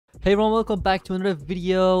Hey everyone, welcome back to another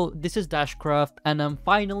video. This is DashCruft and I'm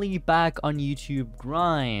finally back on YouTube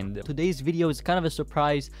grind. Today's video is kind of a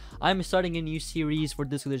surprise. I'm starting a new series for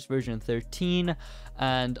DashCruft version 13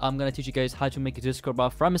 and I'm gonna teach you guys how to make a Discord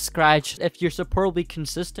bot from scratch. If your support will be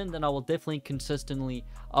consistent, then I will definitely consistently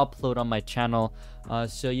upload on my channel,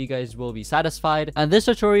 so you guys will be satisfied. And this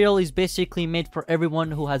tutorial is basically made for everyone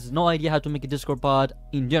who has no idea how to make a Discord bot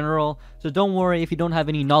in general. So don't worry if you don't have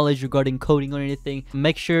any knowledge regarding coding or anything.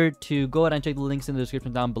 Make sure to go ahead and check the links in the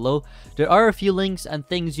description down below. There are a few links and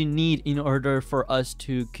things you need in order for us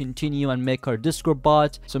to continue and make our Discord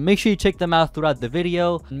bot. So make sure you check them out throughout the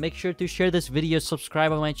video. And make sure to share this video,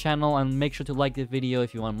 subscribe on my channel, and make sure to like the video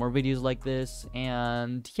if you want more videos like this.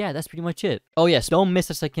 And yeah, that's pretty much it. Oh yes, don't miss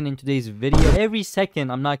a second in today's video. Every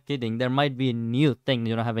second, I'm not kidding, there might be a new thing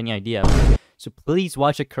you don't have any idea about. So please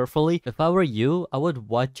watch it carefully. If I were you, I would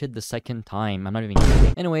watch it the second time. I'm not even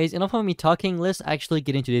kidding. Anyways, enough of me talking. Let's actually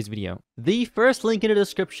get into today's video. The first link in the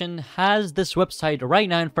description has this website right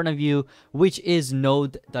now in front of you, which is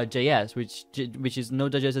node.js, which is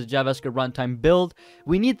node.js JavaScript runtime build.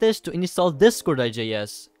 We need this to install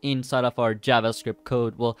discord.js inside of our JavaScript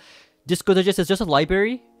code. Well, discord.js is just a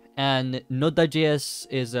library, and node.js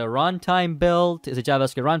is a runtime build, is a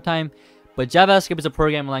JavaScript runtime. But JavaScript is a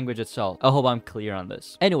programming language itself. I hope I'm clear on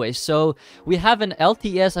this. Anyway, so we have an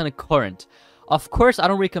LTS and a current. Of course, I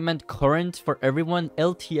don't recommend current for everyone.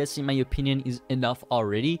 LTS, in my opinion, is enough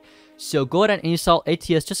already. So go ahead and install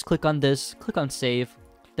ATS. Just click on this, click on save,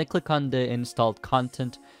 then click on the installed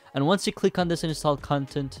content. And once you click on this installed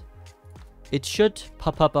content, it should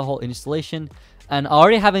pop up a whole installation. And I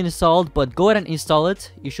already have it installed, but go ahead and install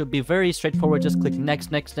it. It should be very straightforward. Just click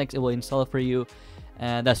next, next, next. It will install it for you.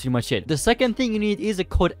 And that's pretty much it. The second thing you need is a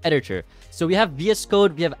code editor. So we have VS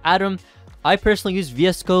Code, we have Atom. I personally use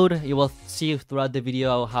VS Code. You will see throughout the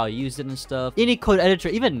video how I use it and stuff. Any code editor,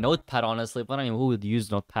 even Notepad, honestly. But I mean, who would use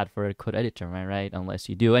Notepad for a code editor, right? Unless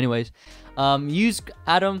you do. Anyways, use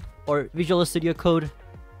Atom or Visual Studio Code.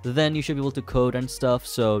 Then you should be able to code and stuff.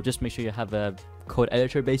 So just make sure you have a code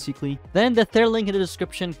editor, basically. Then the third link in the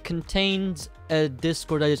description contains a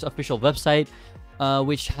Discord.js official website,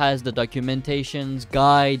 which has the documentations,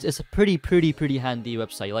 guides. It's a pretty handy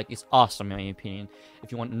website. Like, it's awesome in my opinion.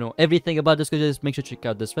 If you want to know everything about this, just make sure to check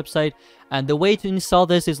out this website. And the way to install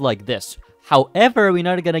this is like this. However, we're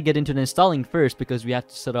not gonna get into the installing first because we have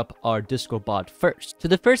to set up our Discord bot first. So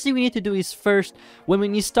the first thing we need to do is first, when we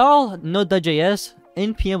install node.js,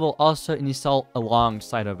 npm will also install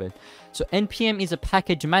alongside of it. So npm is a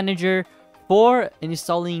package manager for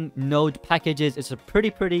installing node packages. It's a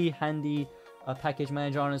pretty handy package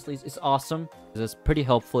manager. Honestly, it's awesome. It's pretty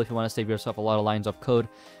helpful if you want to save yourself a lot of lines of code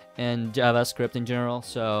and JavaScript in general.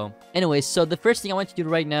 So anyways, so the first thing I want you to do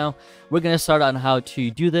right now, we're gonna start on how to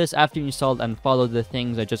do this. After you installed and follow the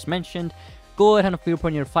things I just mentioned, go ahead and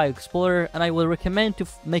open your file explorer, and I will recommend to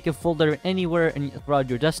make a folder anywhere throughout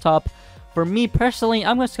your desktop. For me personally,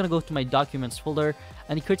 I'm just gonna go to my documents folder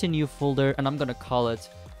and create a new folder, and I'm gonna call it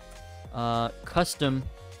custom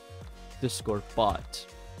Discord bot.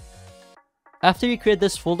 After you create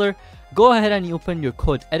this folder, go ahead and open your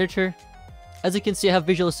code editor. As you can see, I have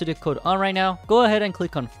Visual Studio Code on right now. Go ahead and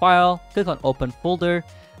click on File, click on Open Folder,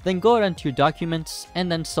 then go ahead into your Documents,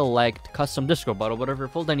 and then select Custom Discord Bot or whatever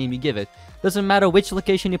folder name you give it. Doesn't matter which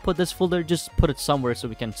location you put this folder, just put it somewhere so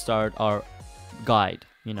we can start our guide,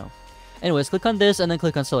 you know. Anyways, click on this and then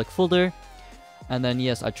click on Select Folder. And then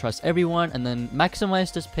yes, I trust everyone, and then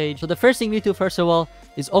maximize this page. So the first thing you need to do first of all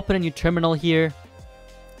is open a new terminal here.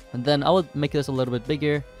 And then I will make this a little bit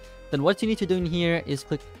bigger. Then what you need to do in here is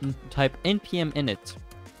type npm init.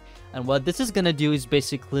 And what this is gonna do is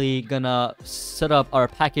basically gonna set up our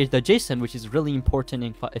package.json, which is really important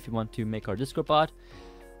if you want to make our Discord bot.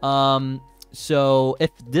 So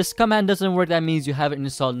if this command doesn't work, that means you haven't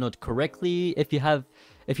installed Node correctly. If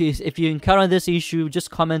you encounter this issue,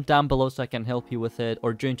 just comment down below so I can help you with it,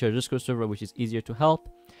 or join to our Discord server, which is easier to help.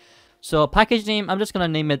 So package name, I'm just gonna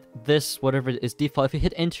name it this, whatever is default. If you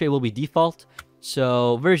hit enter, it will be default.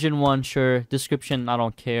 So version 1, sure. Description, I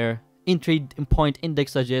don't care. Entry point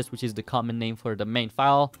index.js, which is the common name for the main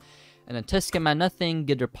file. And then test command, nothing.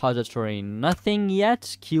 Git repository, nothing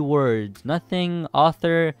yet. Keywords, nothing.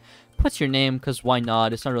 Author, put your name, because why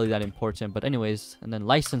not? It's not really that important. But anyways, and then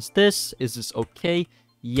license this. Is this okay?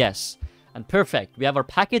 Yes. And perfect. We have our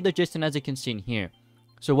package.json as you can see in here.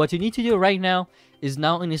 So what you need to do right now is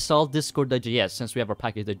now install discord.js since we have our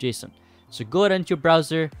package.json. So go ahead into your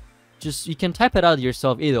browser. You can type it out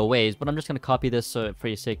yourself either ways, but I'm just going to copy this so for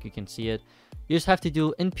your sake you can see it. You just have to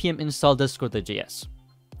do npm install discord.js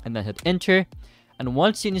and then hit enter. And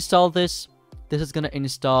once you install this, this is going to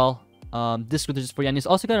install Discord is for you, and it's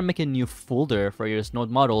also gonna make a new folder for your node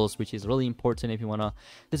models, which is really important if you wanna.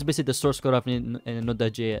 This is basically the source code of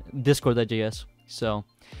node.js, discord.js. So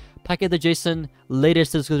packet.json,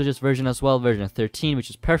 latest Discord.js version as well, version 13, which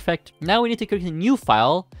is perfect. Now we need to create a new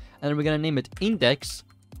file, and then we're gonna name it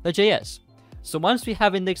index.js. So once we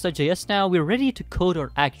have index.js now, we're ready to code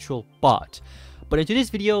our actual bot. But in today's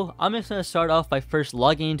video, I'm just gonna start off by first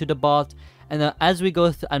logging into the bot, and then as we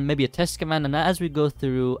go through, and maybe a test command, and as we go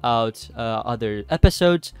throughout other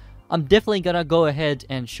episodes, I'm definitely gonna go ahead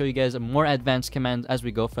and show you guys a more advanced command as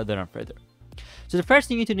we go further and further. So the first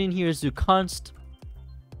thing you need to do in here is do const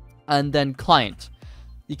and then client.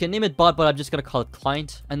 You can name it bot, but I'm just gonna call it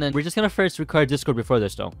client. And then we're just gonna first require Discord before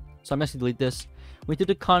this though. So I'm just gonna delete this. We do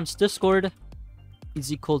the const Discord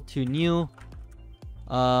is equal to new.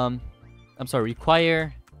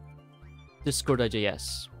 Require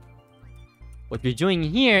Discord.js. What we're doing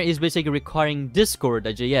here is basically requiring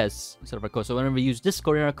Discord.js instead of our code. So whenever we use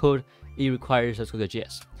Discord in our code, it requires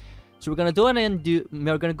Discord.js. So we're gonna go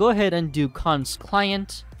ahead and do const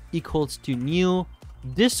client equals to new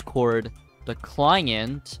Discord the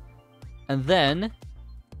client, and then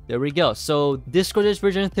there we go. So Discord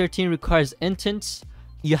version 13 requires intents.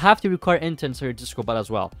 You have to require intents for your Discord bot as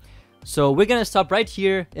well. So we're gonna stop right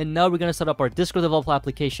here, and now we're gonna set up our Discord developer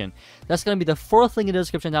application. That's gonna be the fourth link in the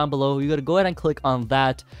description down below. You gotta go ahead and click on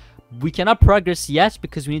that. We cannot progress yet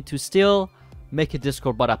because we need to still make a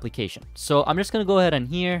Discord bot application. So I'm just gonna go ahead and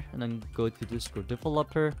here and then go to Discord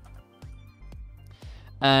developer.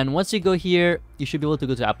 And once you go here, you should be able to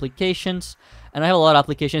go to applications. And I have a lot of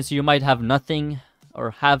applications, so you might have nothing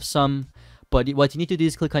or have some. But what you need to do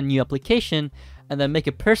is click on new application and then make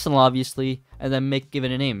it personal, obviously, and then give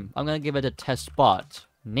it a name. I'm going to give it a test bot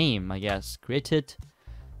name, I guess. Create it.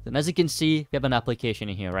 Then as you can see, we have an application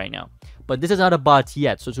in here right now. But this is not a bot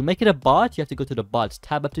yet. So to make it a bot, you have to go to the bots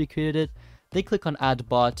tab after you created it. Then click on add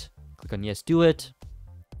bot. Click on yes, do it.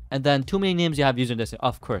 And then too many names you have using this.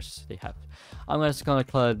 Of course, they have. I'm just going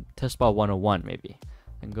to call it testbot 101 maybe.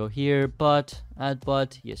 And go here, bot, add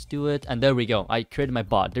bot, yes, do it. And there we go. I created my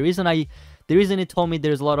bot. The reason it told me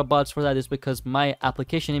there's a lot of bots for that is because my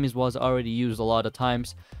application name was already used a lot of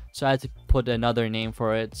times. So I had to put another name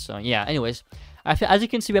for it. So yeah, anyways. As you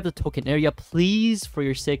can see, we have the token area. Please, for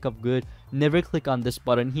your sake of good, never click on this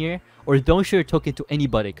button here. Or don't show your token to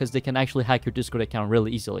anybody, because they can actually hack your Discord account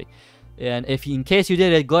really easily. And in case you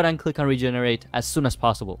did it, go ahead and click on regenerate as soon as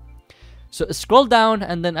possible. So scroll down,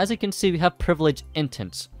 and then as you can see, we have privilege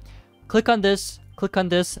intents. Click on this,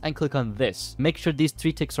 and click on this. Make sure these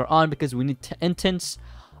three ticks are on because we need intents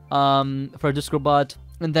for a Discord bot.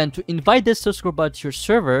 And then to invite this Discord bot to your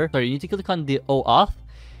server, you need to click on the OAuth.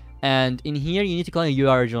 And in here, you need to click on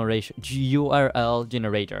URL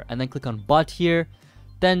generator. And then click on bot here.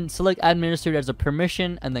 Then select administrator as a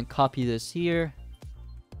permission, and then copy this here.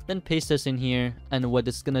 Then paste this in here, and what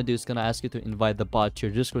it's gonna do is gonna ask you to invite the bot to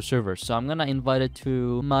your Discord server. So I'm gonna invite it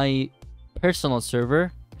to my personal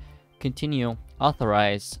server. Continue,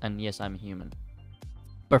 authorize, and yes, I'm human.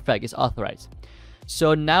 Perfect, it's authorized.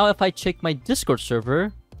 So now if I check my Discord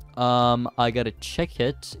server, I gotta check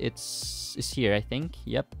it. It's here, I think.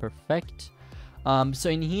 Yep, perfect. So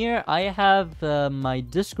in here I have my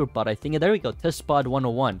Discord bot, I think. There we go, testbot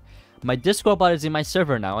 101. My Discord bot is in my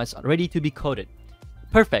server now. It's ready to be coded.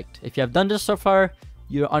 Perfect. If you have done this so far,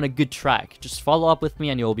 you're on a good track. Just follow up with me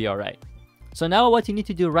and you'll be alright. So now what you need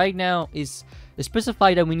to do right now is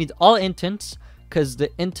specify that we need all intents, because the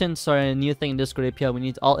intents are a new thing in Discord API. We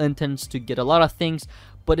need all intents to get a lot of things,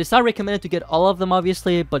 but it's not recommended to get all of them,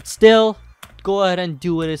 obviously. But still, go ahead and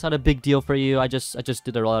do it. It's not a big deal for you. I just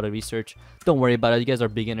did a lot of research. Don't worry about it. You guys are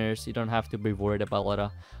beginners. You don't have to be worried about a lot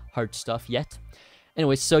of hard stuff yet.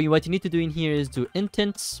 Anyway, so what you need to do in here is do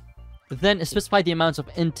intents. Then specify the amounts of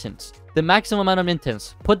intents. The maximum amount of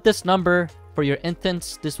intents. Put this number for your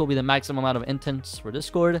intents. This will be the maximum amount of intents for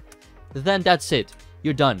Discord. Then that's it.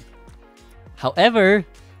 You're done. However,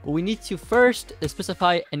 we need to first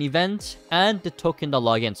specify an event and the token to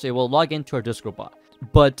log in. So it will log into our Discord bot.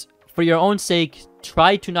 But for your own sake,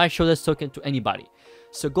 try to not show this token to anybody.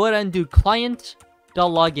 So go ahead and do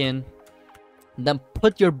client.login. Then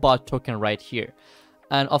put your bot token right here.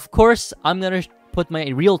 And of course, I'm going to put my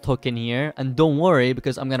real token here, and don't worry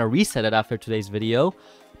because I'm gonna reset it after today's video,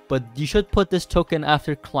 but you should put this token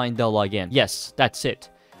after client.login. Yes, that's it.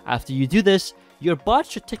 After you do this, your bot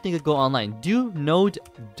should technically go online. Do node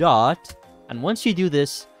dot, and once you do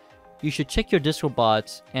this, you should check your Discord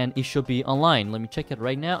bot and it should be online. Let me check it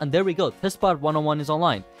right now, and there we go. Testbot 101 is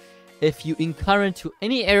online. If you encounter into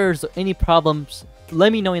any errors or any problems,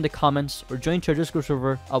 let me know in the comments or join to our Discord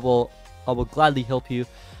server. I will gladly help you.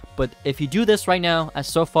 But if you do this right now, as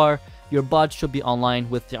so far, your bot should be online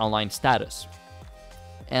with the online status.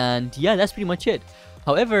 And yeah, that's pretty much it.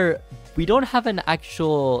 However, we don't have an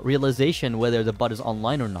actual realization whether the bot is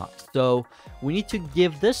online or not. So we need to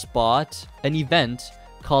give this bot an event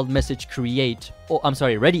called message create. Oh, I'm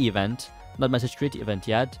sorry, ready event, not message create event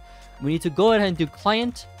yet. We need to go ahead and do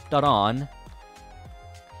client.on.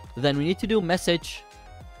 Then we need to do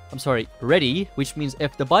ready, which means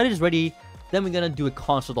if the bot is ready, then we're gonna do a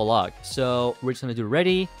console.log. So we're just gonna do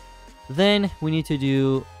ready. Then we need to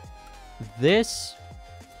do this.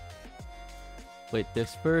 Wait,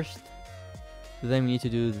 this first. Then we need to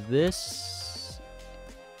do this.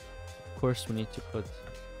 Of course, we need to put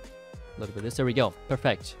a little bit of this. There we go.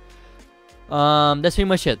 Perfect. That's pretty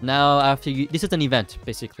much it. Now, after you, this is an event,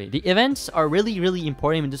 basically. The events are really, really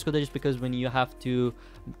important in Discord just because when you have to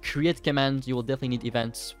create commands, you will definitely need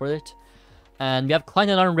events for it. And we have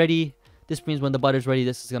client.on ready. This means when the bot is ready,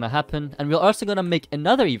 this is going to happen. And we're also going to make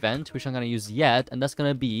another event, which I'm going to use yet. And that's going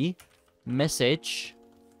to be message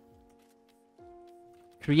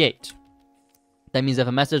create. That means if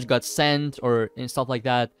a message got sent or stuff like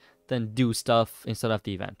that, then do stuff instead of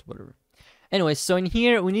the event, whatever. Anyway, so in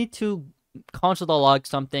here, we need to console.log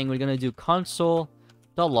something. We're going to do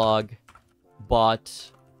console.log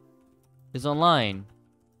bot is online.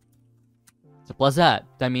 Simple as that.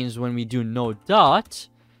 That means when we do no dot,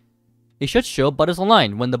 it should show bot is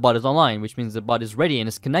online when the bot is online, which means the bot is ready and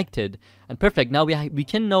is connected. And perfect. Now we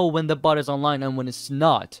can know when the bot is online and when it's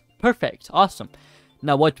not. Perfect. Awesome.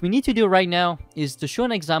 Now what we need to do right now is to show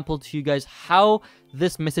an example to you guys how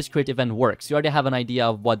this message create event works. You already have an idea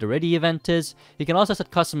of what the ready event is. You can also set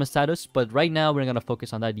custom status, but right now we're not going to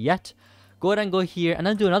focus on that yet. Go ahead and go here and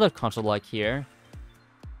then do another console log here.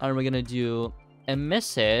 And we're going to do a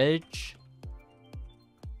message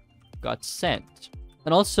got sent.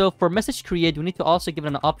 And also for message create, we need to also give it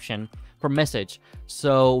an option for message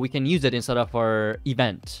so we can use it instead of our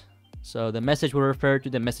event. So the message will refer to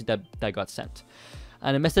the message that got sent.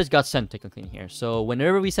 And the message got sent technically in here. So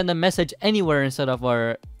whenever we send a message anywhere instead of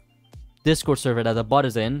our Discord server that the bot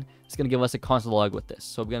is in, it's going to give us a console log with this.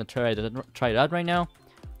 So we're going to try it out right now.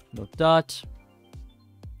 No dot.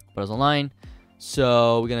 Bot is online.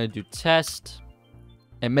 So we're going to do test.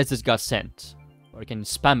 A message got sent. Or you can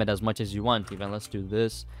spam it as much as you want even. Let's do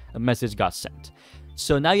this. A message got sent.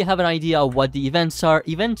 So now you have an idea of what the events are.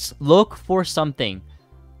 Events look for something.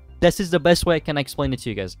 This is the best way I can explain it to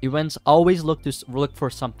you guys. Events always look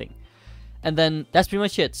for something. And then that's pretty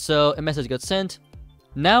much it. So a message got sent.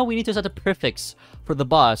 Now we need to set a prefix for the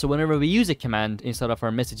bot. So whenever we use a command instead of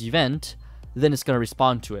our message event, then it's going to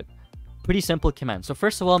respond to it. Pretty simple command. So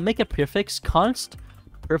first of all, make a prefix const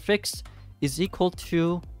prefix is equal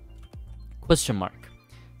to question mark.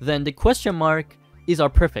 Then the question mark is our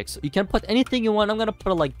prefix. You can put anything you want. I'm going to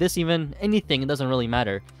put it like this even. Anything. It doesn't really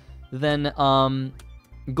matter. Then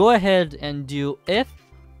go ahead and do if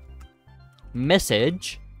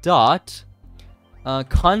message dot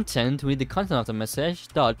content with the content of the message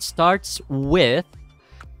dot starts with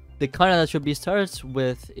the content that should be starts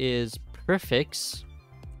with is prefix.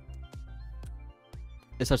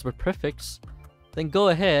 It starts with prefix. Then go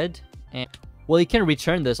ahead and well, you can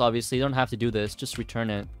return this. Obviously, you don't have to do this. Just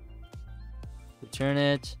return it. Return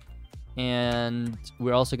it, and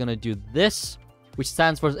we're also gonna do this, which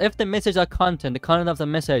stands for if the message.content, the content of the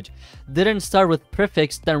message, didn't start with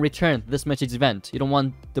prefix, then return this message event. You don't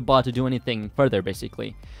want the bot to do anything further,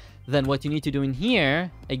 basically. Then what you need to do in here,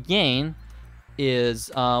 again, is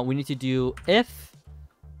we need to do if...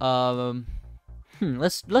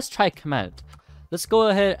 let's try a command. Let's go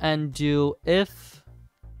ahead and do if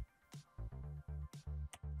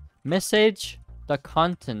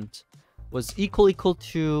message.content was equal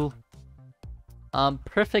to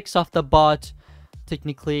prefix of the bot,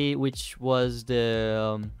 technically, which was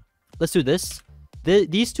the let's do this.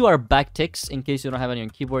 These two are backticks in case you don't have any on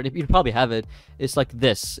keyboard. If you probably have it, it's like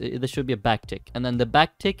this. This should be a backtick, and then the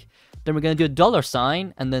backtick. Then we're gonna do a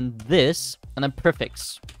 $sign, and then this, and then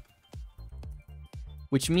prefix,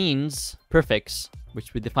 which means prefix,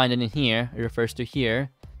 which we defined it in here. It refers to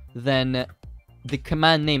here. Then the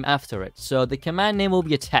command name after it. So the command name will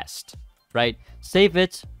be a test, right? Save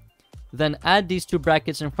it. Then add these two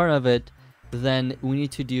brackets in front of it. Then we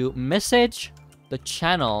need to do message the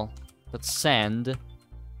channel that send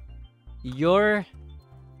your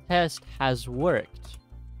test has worked.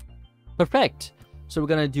 Perfect. So we're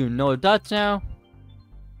gonna do no dots now.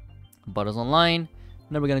 Bot is online.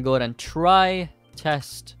 Now we're gonna go ahead and try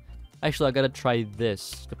test. Actually, I gotta try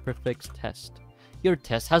this. The prefix test. Your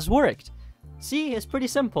test has worked. See, it's pretty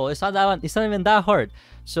simple. It's not even that hard.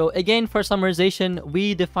 So again, for summarization,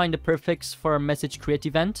 we defined the prefix for a message create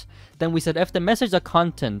event. Then we said if the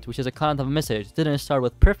message.content, which is a content of a message, didn't start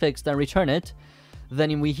with prefix, then return it.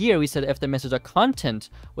 Then we said if the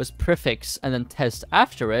message.content was prefix and then test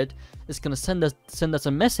after it, it's gonna send us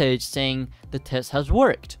a message saying the test has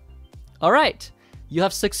worked. All right, you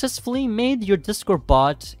have successfully made your Discord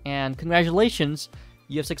bot, and congratulations.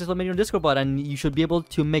 You have successfully made your Discord bot, and you should be able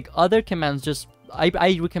to make other commands.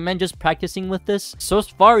 I recommend just practicing with this. So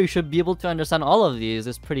far, you should be able to understand all of these.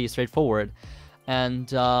 It's pretty straightforward.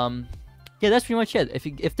 And yeah, that's pretty much it.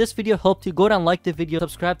 If this video helped you, go ahead and like the video,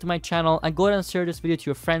 subscribe to my channel, and go ahead and share this video to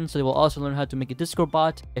your friends so they will also learn how to make a Discord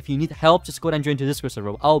bot. If you need help, just go ahead and join the Discord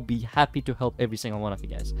server. I'll be happy to help every single one of you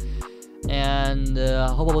guys. And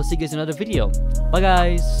I hope I will see you guys in another video. Bye,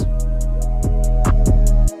 guys.